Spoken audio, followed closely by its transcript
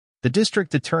The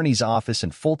district attorney's office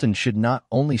in Fulton should not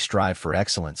only strive for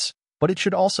excellence, but it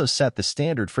should also set the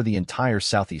standard for the entire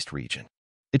Southeast region.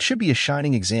 It should be a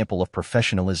shining example of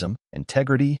professionalism,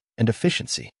 integrity, and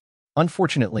efficiency.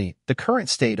 Unfortunately, the current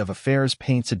state of affairs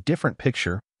paints a different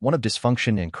picture, one of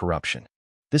dysfunction and corruption.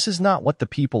 This is not what the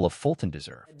people of Fulton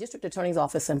deserve. The district attorney's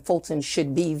office in Fulton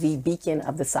should be the beacon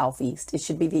of the Southeast. It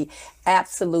should be the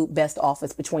absolute best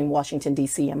office between Washington,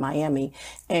 D.C. and Miami.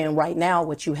 And right now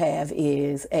what you have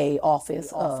is an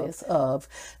office of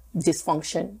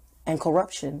dysfunction and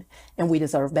corruption, and we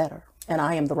deserve better. And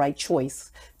I am the right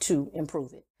choice to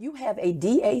improve it. You have a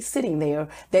DA sitting there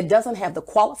that doesn't have the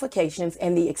qualifications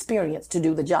and the experience to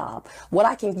do the job. What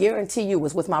I can guarantee you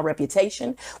is with my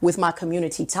reputation, with my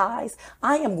community ties,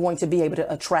 I am going to be able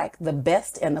to attract the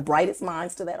best and the brightest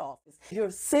minds to that office. You're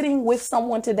sitting with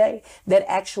someone today that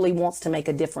actually wants to make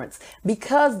a difference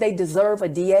because they deserve a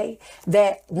DA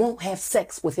that won't have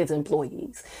sex with his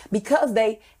employees, because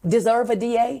they deserve a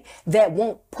DA that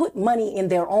won't put money in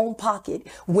their own pocket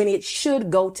when it should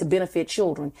go to benefit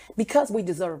children, because we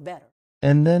deserve better.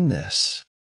 And then this.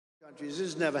 This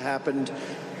has never happened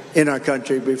in our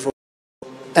country before.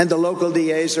 And the local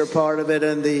DAs are part of it,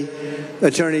 and the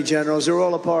attorney generals are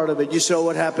all a part of it. You saw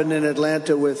what happened in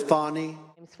Atlanta with Fani.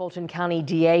 Fulton County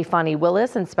DA Fani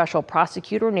Willis and Special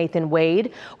Prosecutor Nathan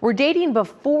Wade were dating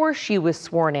before she was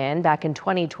sworn in back in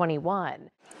 2021.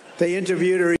 They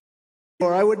interviewed her.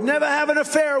 I would never have an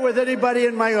affair with anybody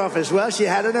in my office. Well, she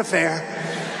had an affair.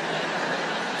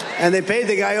 And they paid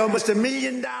the guy almost $1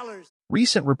 million.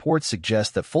 Recent reports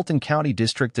suggest that Fulton County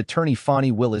District Attorney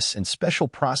Fani Willis and Special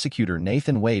Prosecutor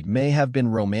Nathan Wade may have been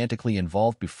romantically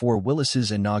involved before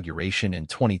Willis's inauguration in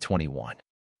 2021.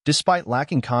 Despite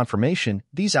lacking confirmation,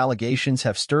 these allegations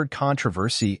have stirred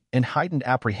controversy and heightened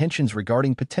apprehensions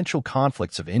regarding potential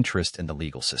conflicts of interest in the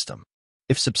legal system.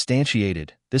 If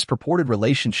substantiated, this purported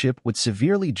relationship would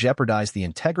severely jeopardize the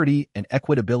integrity and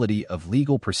equitability of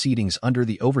legal proceedings under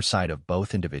the oversight of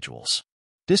both individuals.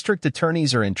 District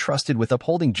attorneys are entrusted with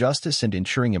upholding justice and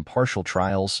ensuring impartial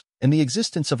trials, and the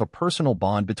existence of a personal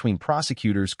bond between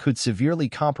prosecutors could severely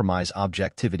compromise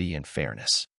objectivity and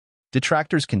fairness.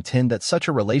 Detractors contend that such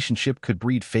a relationship could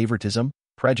breed favoritism,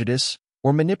 prejudice,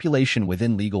 or manipulation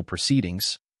within legal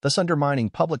proceedings, thus undermining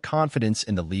public confidence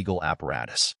in the legal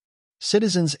apparatus.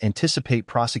 Citizens anticipate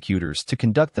prosecutors to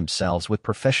conduct themselves with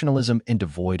professionalism and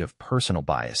devoid of personal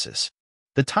biases.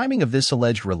 The timing of this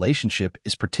alleged relationship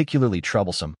is particularly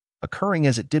troublesome, occurring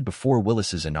as it did before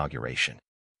Willis's inauguration.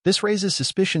 This raises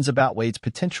suspicions about Wade's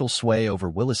potential sway over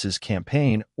Willis's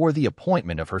campaign or the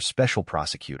appointment of her special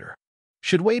prosecutor.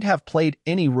 Should Wade have played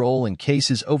any role in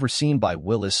cases overseen by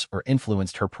Willis or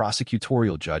influenced her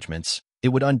prosecutorial judgments, it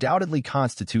would undoubtedly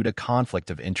constitute a conflict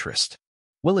of interest.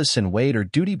 Willis and Wade are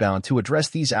duty-bound to address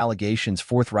these allegations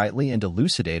forthrightly and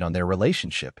elucidate on their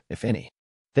relationship, if any.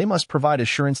 They must provide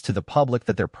assurance to the public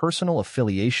that their personal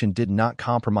affiliation did not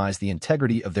compromise the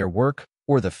integrity of their work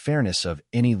or the fairness of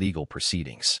any legal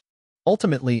proceedings.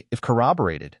 Ultimately, if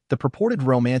corroborated, the purported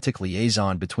romantic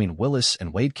liaison between Willis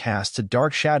and Wade casts a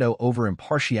dark shadow over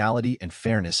impartiality and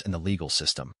fairness in the legal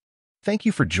system. Thank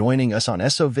you for joining us on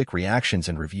SOVIC Reactions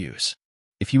and Reviews.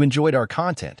 If you enjoyed our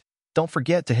content, don't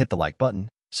forget to hit the like button,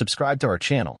 subscribe to our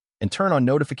channel, and turn on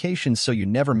notifications so you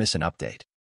never miss an update.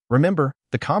 Remember,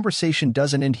 the conversation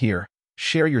doesn't end here.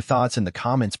 Share your thoughts in the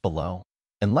comments below,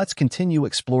 and let's continue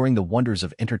exploring the wonders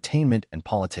of entertainment and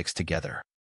politics together.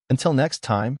 Until next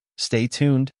time, stay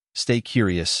tuned, stay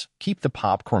curious, keep the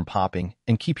popcorn popping,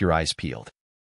 and keep your eyes peeled.